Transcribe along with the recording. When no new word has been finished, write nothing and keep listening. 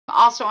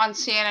Also on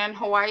CNN,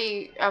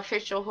 Hawaii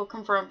official who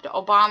confirmed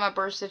Obama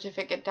birth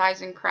certificate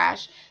dies in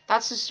crash.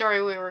 That's the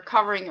story we were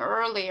covering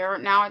earlier.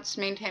 Now it's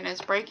maintained as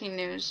breaking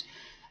news.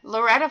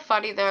 Loretta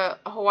Fuddy, the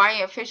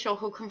Hawaii official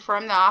who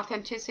confirmed the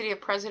authenticity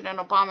of President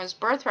Obama's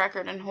birth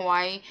record in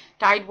Hawaii,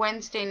 died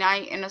Wednesday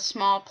night in a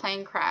small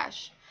plane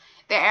crash.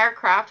 The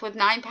aircraft, with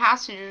 9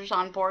 passengers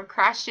on board,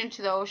 crashed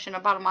into the ocean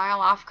about a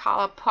mile off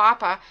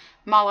Kalapapa,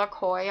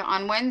 Molokai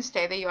on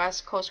Wednesday, the U.S.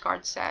 Coast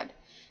Guard said.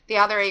 The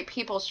other 8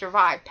 people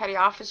survived. Petty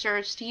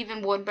Officer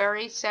Stephen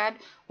Woodbury said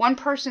one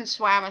person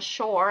swam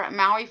ashore. A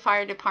Maui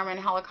Fire Department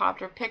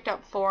helicopter picked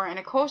up 4, and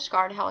a Coast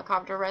Guard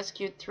helicopter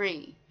rescued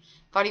 3.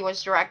 Buddy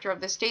was director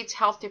of the state's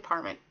health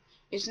department.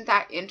 Isn't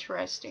that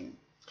interesting?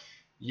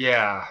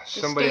 Yeah,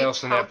 somebody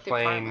else in that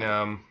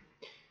plane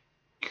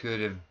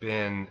could have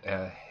been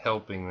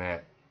helping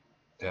that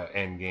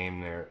end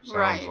game there, it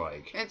sounds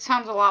like. It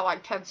sounds a lot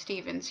like Ted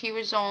Stevens. He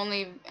was the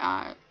only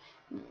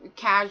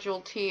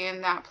casualty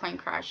in that plane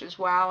crash as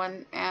well.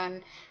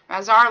 And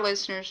as our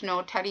listeners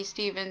know, Teddy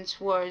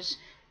Stevens was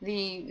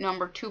the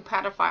number 2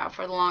 pedophile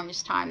for the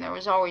longest time. There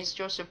was always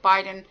Joseph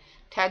Biden,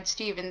 Ted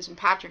Stevens, and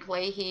Patrick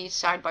Leahy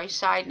side by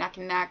side, neck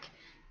and neck,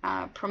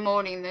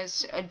 promoting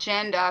this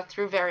agenda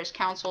through various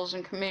councils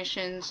and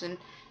commissions and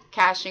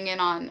cashing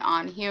in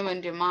on human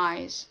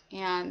demise.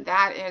 And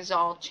that is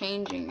all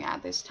changing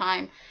at this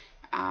time.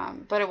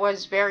 But it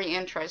was very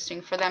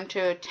interesting for them to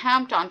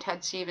attempt on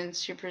Ted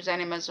Stevens to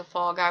present him as a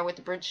fall guy with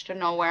a bridge to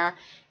nowhere.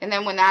 And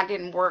then when that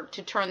didn't work,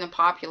 to turn the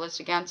populace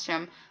against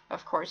him.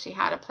 Of course, he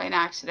had a plane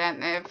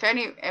accident. And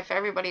if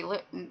everybody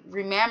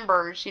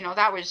remembers,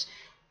 that was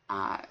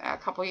a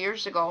couple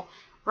years ago.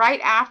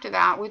 Right after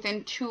that,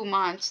 within 2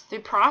 months, the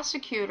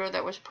prosecutor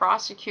that was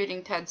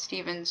prosecuting Ted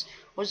Stevens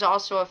was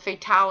also a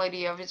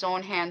fatality of his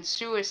own hand,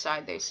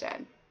 suicide, they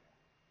said.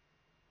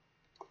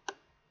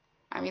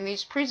 I mean,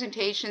 these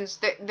presentations,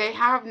 they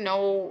have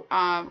no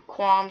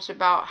qualms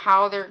about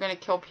how they're going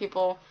to kill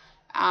people.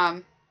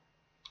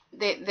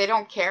 They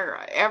don't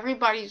care.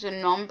 Everybody's a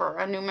number,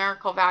 a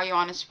numerical value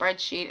on a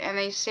spreadsheet, and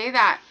they say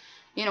that,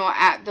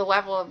 at the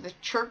level of the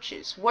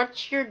churches.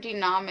 What's your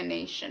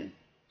denomination?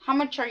 How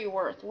much are you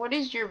worth? What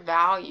is your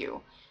value?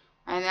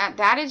 And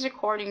that is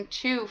according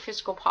to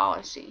fiscal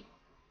policy.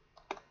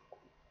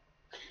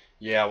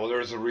 Yeah, well,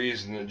 there's a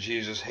reason that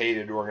Jesus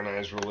hated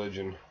organized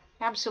religion.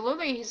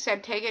 Absolutely. He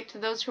said, take it to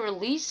those who are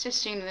least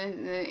esteemed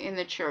in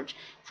the church.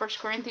 1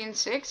 Corinthians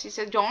 6, he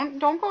said, don't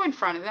go in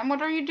front of them.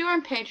 What are you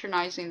doing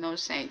patronizing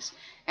those things?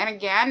 And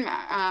again,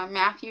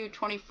 Matthew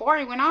 24,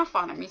 he went off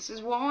on him. He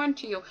says, woe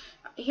unto you.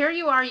 Here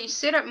you are, you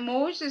sit at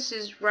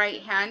Moses'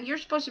 right hand. You're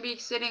supposed to be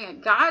sitting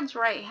at God's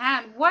right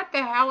hand. What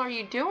the hell are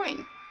you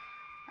doing?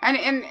 And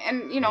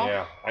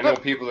Yeah, I know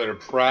people that are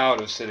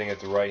proud of sitting at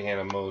the right hand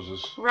of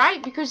Moses.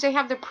 Right, because they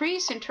have the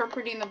priests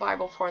interpreting the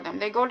Bible for them.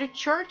 They go to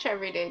church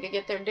every day to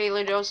get their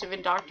daily dose of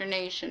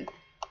indoctrination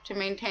to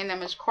maintain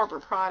them as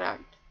corporate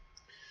product.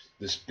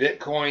 This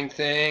Bitcoin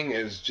thing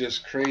is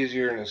just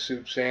crazier than a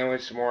soup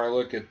sandwich. The more I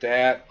look at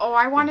that,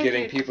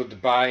 getting people to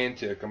buy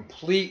into a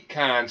complete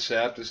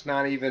concept. It's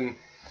not even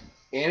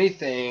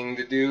anything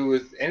to do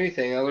with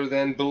anything other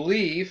than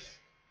belief,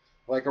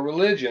 like a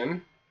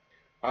religion.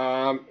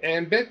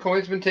 And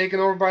Bitcoin's been taken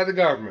over by the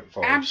government,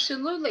 folks.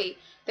 Absolutely.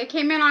 They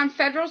came in on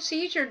federal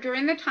seizure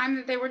during the time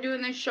that they were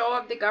doing the show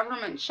of the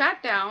government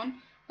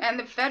shutdown, and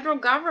the federal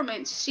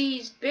government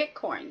seized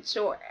Bitcoin.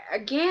 So,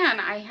 again,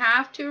 I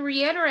have to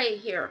reiterate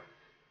here,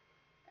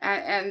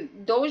 and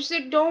those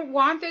that don't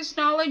want this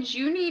knowledge,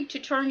 you need to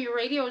turn your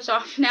radios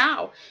off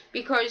now,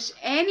 because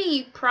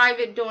any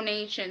private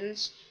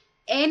donations,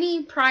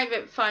 any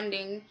private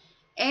funding,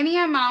 any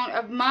amount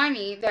of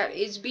money that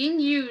is being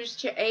used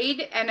to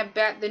aid and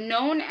abet the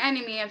known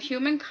enemy of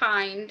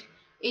humankind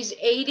is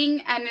aiding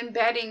and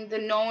abetting the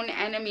known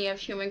enemy of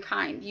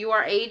humankind. You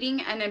are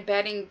aiding and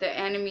abetting the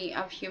enemy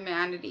of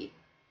humanity.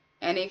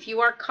 And if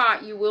you are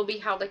caught, you will be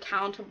held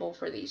accountable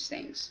for these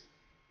things.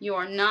 You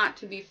are not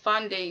to be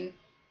funding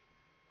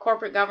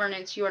corporate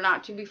governance. You are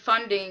not to be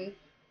funding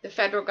the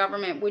federal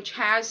government, which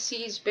has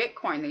seized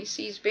Bitcoin. They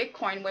seized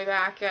Bitcoin way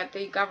back at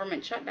the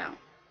government shutdown.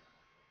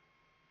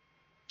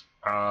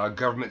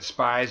 Government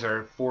spies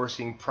are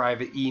forcing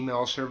private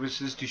email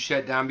services to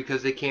shut down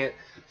because they can't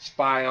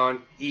spy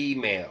on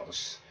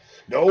emails.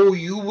 No,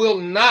 you will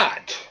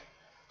not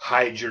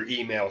hide your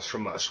emails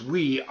from us.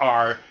 We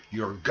are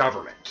your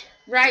government.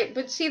 Right,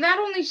 but see, that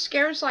only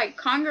scares like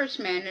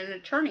congressmen and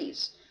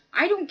attorneys.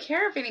 I don't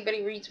care if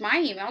anybody reads my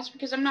emails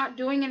because I'm not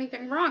doing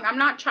anything wrong. I'm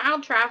not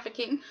child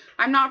trafficking.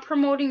 I'm not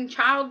promoting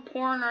child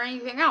porn or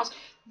anything else.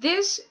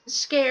 This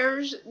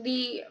scares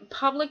the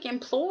public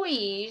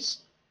employees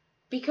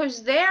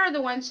because they're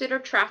the ones that are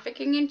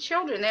trafficking in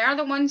children. They are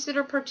the ones that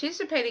are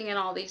participating in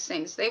all these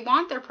things. They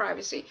want their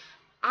privacy.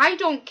 I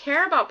don't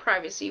care about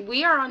privacy.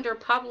 We are under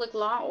public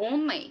law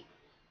only.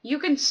 You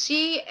can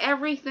see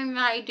everything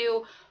that I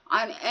do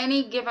on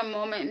any given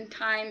moment in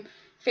time.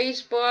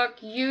 Facebook,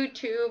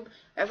 YouTube,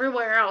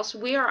 everywhere else.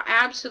 We are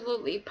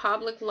absolutely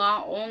public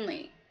law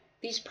only.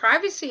 These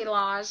privacy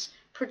laws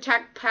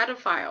protect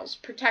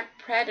pedophiles,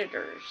 protect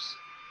predators.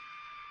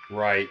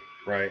 Right.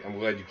 Right. I'm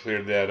glad you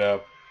cleared that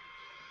up.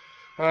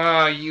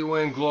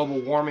 UN global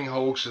warming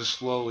hoax is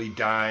slowly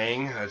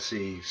dying. Let's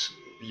see,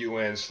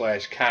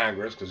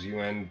 UN/Congress, because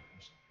UN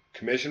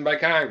commissioned by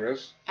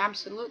Congress.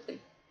 Absolutely.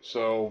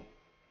 So,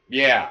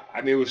 yeah,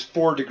 I mean, it was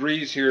 4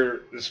 degrees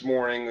here this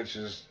morning, which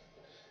is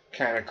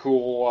kind of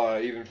cool,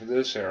 even for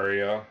this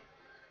area.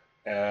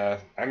 I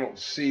don't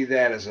see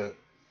that as a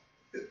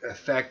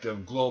effect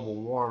of global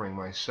warming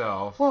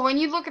myself. Well, when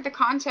you look at the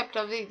concept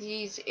of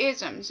these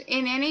isms,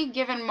 in any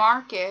given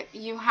market,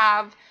 you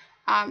have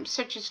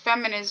such as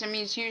feminism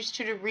is used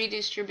to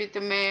redistribute the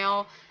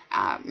male,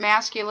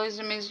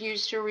 masculism is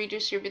used to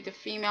redistribute the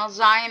female,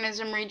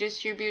 Zionism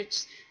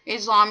redistributes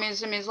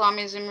Islamism,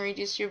 Islamism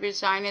redistributes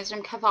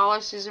Zionism,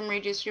 Catholicism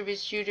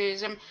redistributes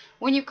Judaism.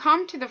 When you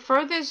come to the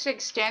furthest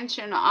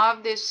extension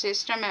of this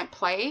system at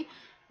play,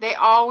 they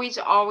always,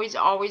 always,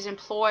 always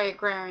employ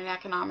agrarian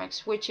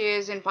economics, which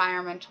is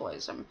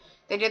environmentalism.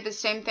 They did the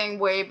same thing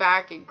way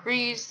back in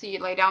Greece. You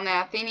lay down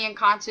the Athenian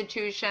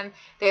Constitution.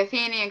 The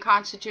Athenian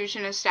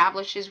Constitution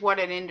establishes what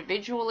an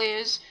individual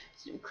is,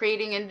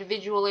 creating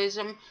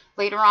individualism.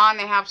 Later on,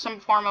 they have some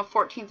form of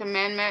 14th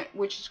Amendment,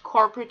 which is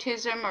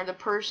corporatism, or the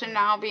person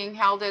now being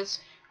held as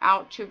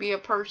out to be a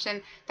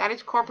person. That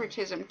is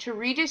corporatism. To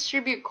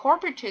redistribute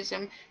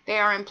corporatism, they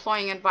are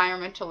employing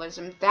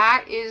environmentalism.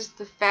 That is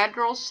the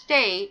federal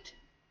state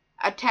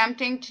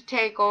attempting to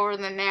take over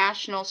the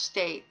national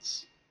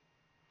states.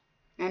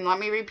 And let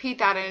me repeat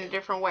that in a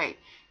different way.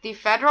 The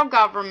federal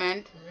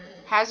government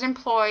has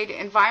employed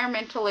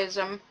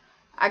environmentalism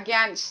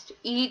against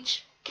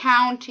each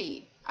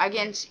county,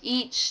 against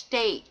each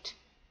state,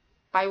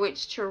 by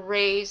which to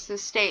raise the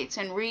states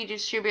and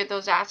redistribute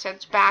those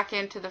assets back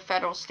into the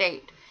federal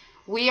state.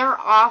 We are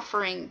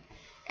offering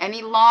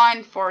any law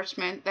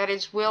enforcement that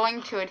is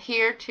willing to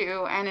adhere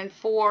to and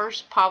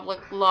enforce public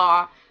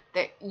law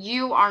that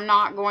you are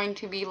not going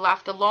to be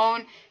left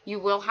alone. You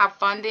will have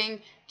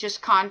funding.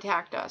 Just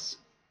contact us.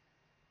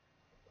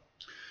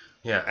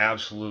 Yeah,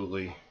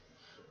 absolutely.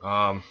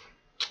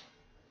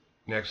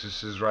 Next,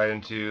 this is right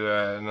into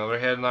another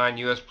headline.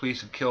 U.S.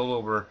 police have killed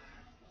over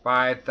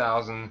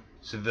 5,000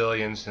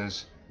 civilians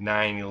since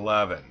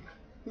 9/11.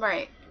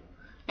 Right.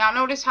 Now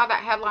notice how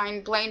that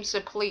headline blames the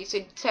police.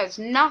 It says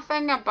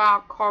nothing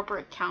about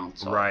corporate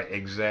counsel. Right,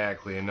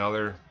 exactly.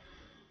 Another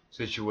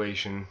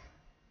situation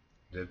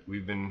that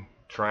we've been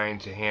trying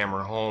to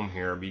hammer home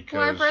here because...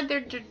 Well, I've read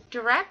their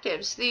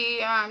directives. The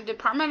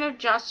Department of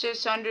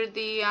Justice, under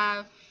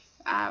the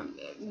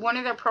one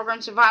of their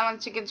programs, the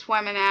Violence Against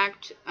Women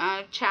Act,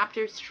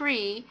 Chapter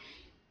 3,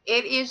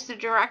 it is the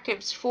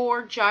directives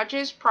for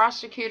judges,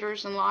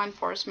 prosecutors, and law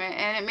enforcement.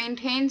 And it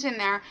maintains in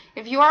there,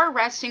 if you are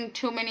arresting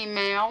too many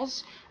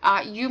males,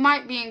 you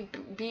might be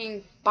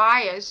being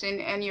biased,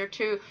 and you're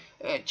to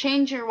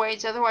change your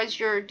ways. Otherwise,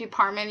 your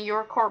department,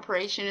 your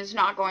corporation is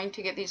not going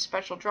to get these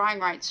special drawing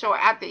rights. So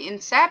at the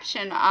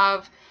inception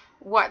of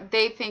what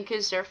they think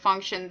is their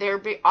function,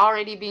 they're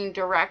already being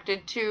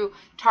directed to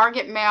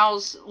target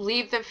males,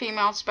 leave the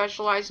female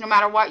specialized, no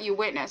matter what you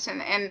witness.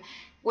 And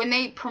when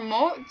they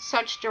promote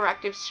such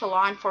directives to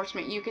law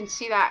enforcement, you can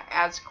see that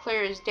as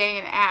clear as day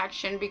in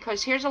action,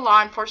 because here's a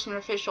law enforcement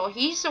official.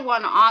 He's the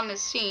one on the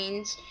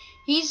scenes.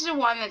 He's the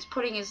one that's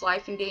putting his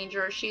life in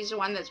danger. She's the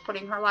one that's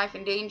putting her life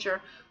in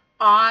danger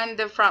on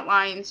the front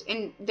lines,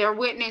 and they're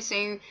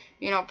witnessing,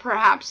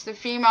 perhaps the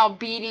female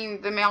beating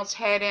the male's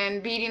head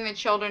in, beating the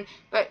children.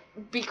 But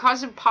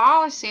because of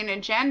policy and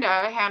agenda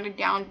handed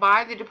down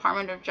by the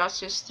Department of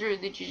Justice through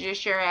the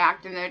Judiciary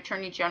Act and the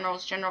Attorney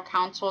General's General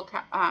Counsel,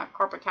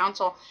 Corporate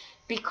Counsel,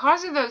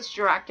 because of those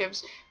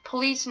directives,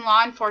 police and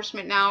law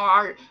enforcement now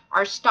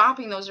are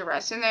stopping those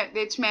arrests, and that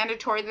it's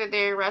mandatory that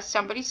they arrest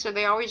somebody, so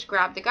they always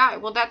grab the guy.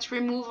 Well, that's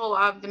removal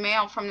of the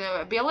male from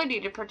the ability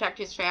to protect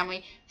his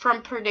family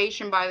from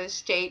predation by the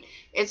state.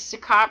 It's the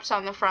cops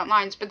on the front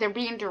lines, but they're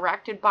being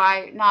directed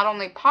by not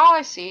only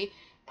policy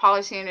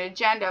and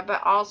agenda,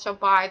 but also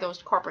by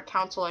those corporate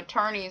counsel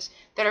attorneys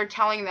that are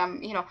telling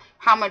them,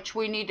 how much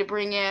we need to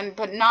bring in,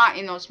 but not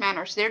in those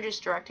manners. They're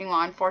just directing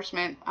law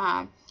enforcement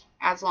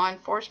as law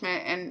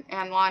enforcement,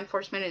 and law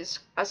enforcement is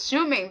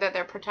assuming that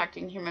they're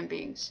protecting human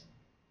beings.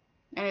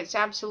 And it's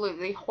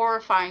absolutely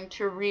horrifying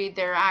to read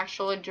their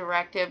actual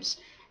directives,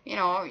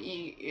 UN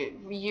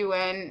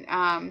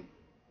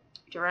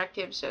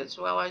directives, as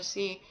well as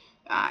the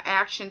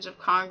actions of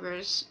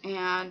Congress,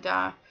 and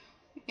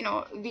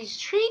these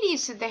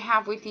treaties that they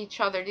have with each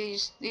other,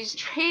 these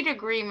trade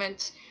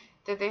agreements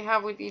that they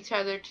have with each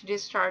other to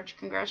discharge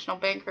congressional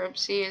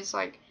bankruptcy is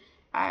like,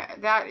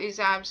 that is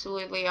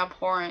absolutely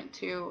abhorrent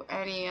to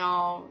any and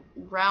all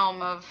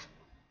realm of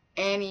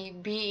any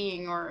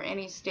being or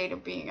any state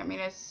of being. I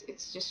mean,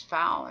 it's just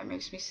foul. It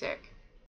makes me sick.